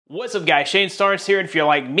What's up guys, Shane Starnes here, and if you're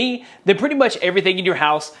like me, then pretty much everything in your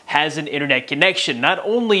house has an internet connection. Not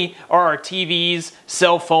only are our TVs,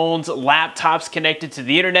 cell phones, laptops connected to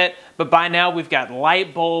the internet, but by now we've got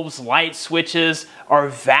light bulbs, light switches, our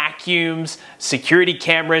vacuums, security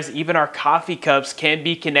cameras, even our coffee cups can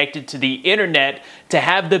be connected to the internet. To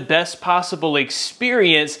have the best possible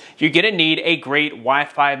experience, you're gonna need a great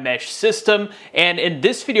Wi-Fi mesh system. And in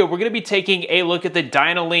this video, we're gonna be taking a look at the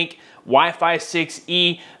Dynalink Wi-Fi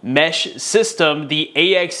 6E mesh system, the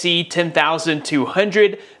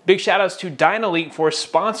AXE10200. Big shout outs to Dynalink for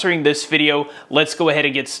sponsoring this video. Let's go ahead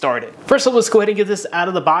and get started. First of all, let's go ahead and get this out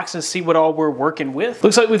of the box and see what all we're working with.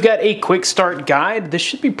 Looks like we've got a quick start guide. This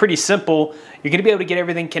should be pretty simple. You're gonna be able to get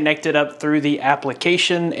everything connected up through the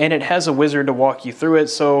application, and it has a wizard to walk you through it,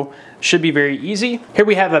 so should be very easy. Here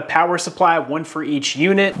we have a power supply, one for each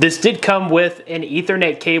unit. This did come with an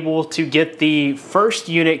Ethernet cable to get the first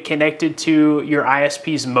unit connected to your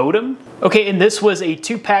ISP's modem. Okay, and this was a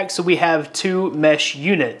 2-pack, so we have 2 mesh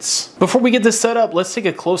units. Before we get this set up, let's take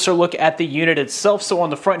a closer look at the unit itself. So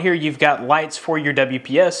on the front here, you've got lights for your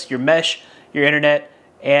WPS, your mesh, your internet,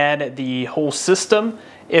 and the whole system.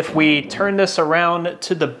 If we turn this around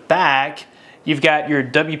to the back, you've got your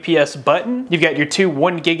WPS button, you've got your 2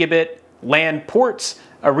 1 gigabit LAN ports,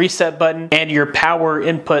 a reset button, and your power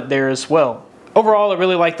input there as well. Overall, I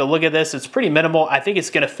really like the look of this. It's pretty minimal. I think it's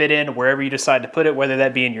gonna fit in wherever you decide to put it, whether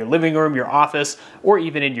that be in your living room, your office, or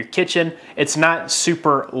even in your kitchen. It's not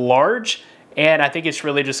super large, and I think it's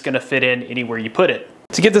really just gonna fit in anywhere you put it.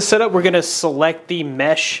 To get this set up, we're gonna select the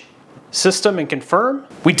mesh system and confirm.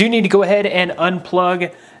 We do need to go ahead and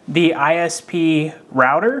unplug the ISP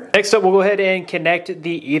router. Next up, we'll go ahead and connect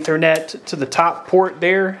the Ethernet to the top port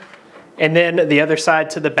there, and then the other side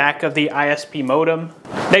to the back of the ISP modem.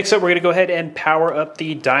 Next up, we're gonna go ahead and power up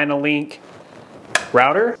the Dynalink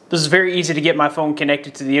router. This is very easy to get my phone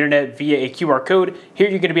connected to the internet via a QR code. Here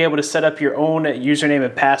you're gonna be able to set up your own username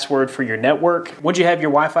and password for your network. Once you have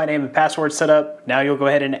your Wi-Fi name and password set up, now you'll go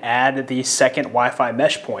ahead and add the second Wi-Fi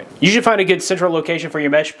mesh point. You should find a good central location for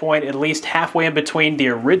your mesh point, at least halfway in between the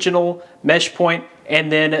original mesh point and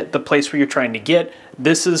then the place where you're trying to get.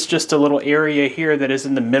 This is just a little area here that is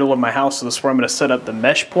in the middle of my house, so this is where I'm gonna set up the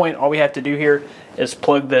mesh point. All we have to do here is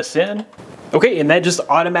plug this in. Okay, and that just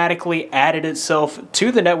automatically added itself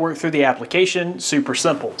to the network through the application. Super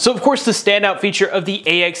simple. So of course, the standout feature of the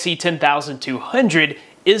AXE10200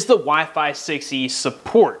 is the Wi-Fi 6E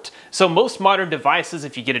support. So most modern devices,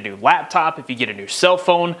 if you get a new laptop, if you get a new cell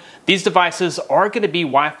phone, these devices are going to be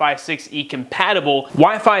Wi-Fi 6E compatible.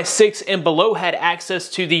 Wi-Fi 6 and below had access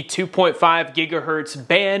to the 2.5 gigahertz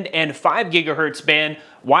band and 5 gigahertz band.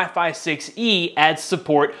 Wi-Fi 6E adds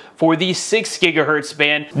support for the 6 gigahertz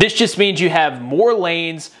band. This just means you have more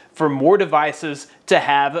lanes for more devices to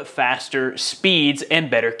have faster speeds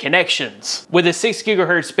and better connections. With a 6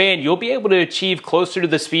 gigahertz band, you'll be able to achieve closer to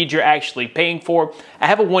the speed you're actually paying for. I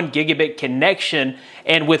have a 1 gigabit connection,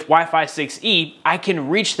 and with Wi-Fi 6E, I can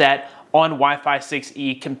reach that on Wi-Fi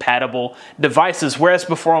 6E compatible devices, whereas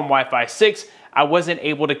before on Wi-Fi 6, I wasn't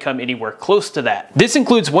able to come anywhere close to that. This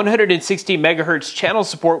includes 160 megahertz channel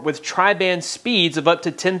support with tri-band speeds of up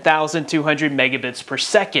to 10,200 megabits per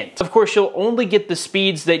second. Of course, you'll only get the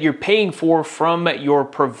speeds that you're paying for from your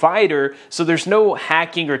provider, so there's no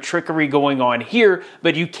hacking or trickery going on here,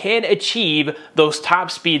 but you can achieve those top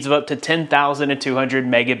speeds of up to 10,200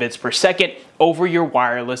 megabits per second over your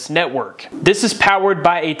wireless network. This is powered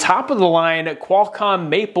by a top-of-the-line Qualcomm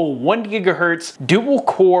Maple 1 gigahertz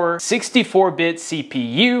dual-core 64-bit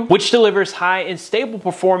CPU, which delivers high and stable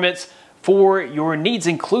performance for your needs,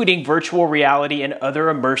 including virtual reality and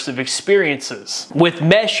other immersive experiences. With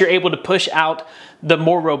mesh, you're able to push out the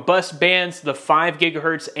more robust bands, the 5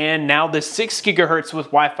 gigahertz and now the 6 gigahertz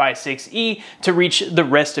with Wi-Fi 6E to reach the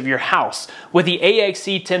rest of your house. With the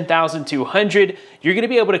AXE10200, you're gonna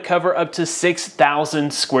be able to cover up to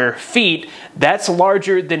 6,000 square feet. That's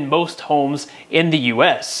larger than most homes in the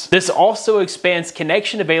US. This also expands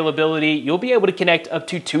connection availability. You'll be able to connect up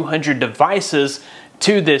to 200 devices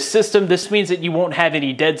to this system. This means that you won't have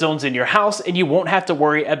any dead zones in your house and you won't have to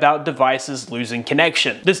worry about devices losing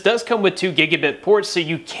connection. This does come with 2 gigabit ports, so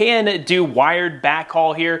you can do wired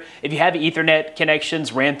backhaul here. If you have Ethernet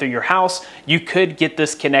connections ran through your house, you could get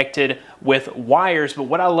this connected with wires. But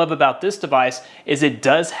what I love about this device is it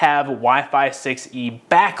does have Wi-Fi 6E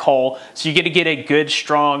backhaul, so you're gonna get a good,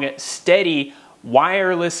 strong, steady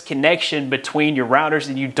wireless connection between your routers,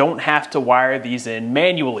 and you don't have to wire these in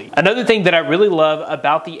manually. Another thing that I really love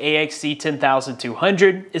about the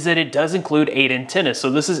AXE10200 is that it does include 8 antennas. So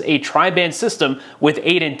this is a tri-band system with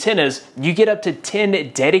 8 antennas. You get up to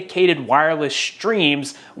 10 dedicated wireless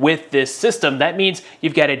streams with this system. That means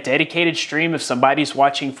you've got a dedicated stream if somebody's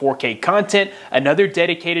watching 4K content, another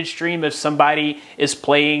dedicated stream if somebody is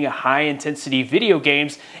playing high intensity video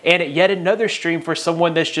games, and yet another stream for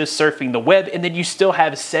someone that's just surfing the web, and then you still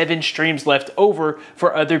have 7 streams left over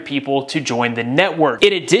for other people to join the network.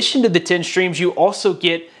 In addition to the 10 streams, you also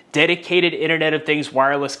get dedicated Internet of Things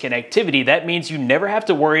wireless connectivity. That means you never have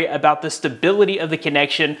to worry about the stability of the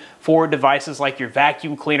connection for devices like your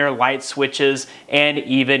vacuum cleaner, light switches, and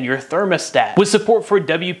even your thermostat. With support for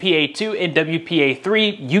WPA2 and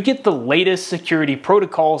WPA3, you get the latest security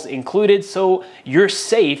protocols included, so you're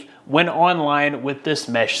safe when online with this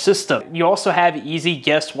mesh system. You also have easy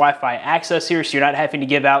guest Wi-Fi access here, so you're not having to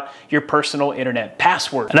give out your personal internet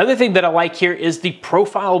password. Another thing that I like here is the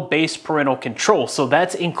profile-based parental control. So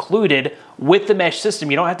that's included with the mesh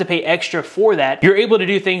system. You don't have to pay extra for that. You're able to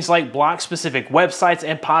do things like block specific websites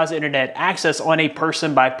and pause internet access on a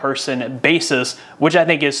person-by-person basis, which I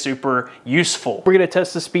think is super useful. We're gonna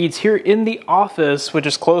test the speeds here in the office, which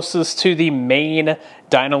is closest to the main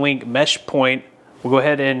Dynalink mesh point. We'll go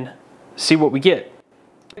ahead and see what we get.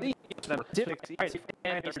 All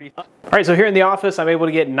right, so here in the office, I'm able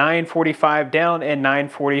to get 945 down and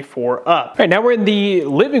 944 up. All right, now we're in the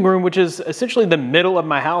living room, which is essentially the middle of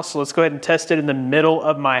my house. So let's go ahead and test it in the middle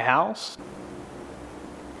of my house.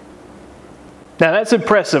 Now that's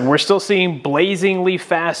impressive. We're still seeing blazingly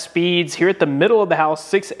fast speeds here at the middle of the house,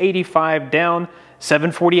 685 down,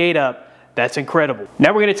 748 up. That's incredible.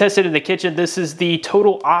 Now we're gonna test it in the kitchen. This is the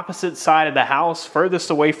total opposite side of the house, furthest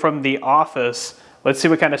away from the office. Let's see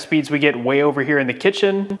what kind of speeds we get way over here in the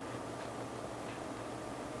kitchen.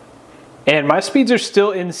 And my speeds are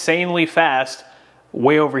still insanely fast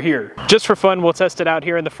way over here. Just for fun, we'll test it out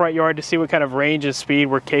here in the front yard to see what kind of range of speed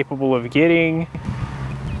we're capable of getting.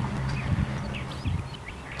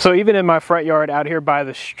 So even in my front yard out here by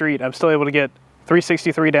the street, I'm still able to get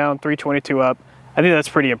 363 down, 322 up. I think that's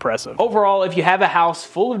pretty impressive. Overall, if you have a house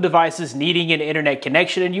full of devices needing an internet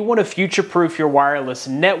connection and you want to future-proof your wireless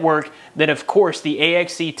network, then of course the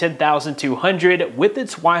AXE10200 with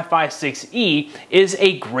its Wi-Fi 6E is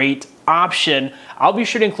a great option. I'll be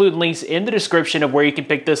sure to include links in the description of where you can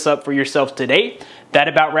pick this up for yourself today. That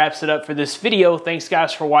about wraps it up for this video. Thanks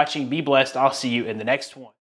guys for watching. Be blessed. I'll see you in the next one.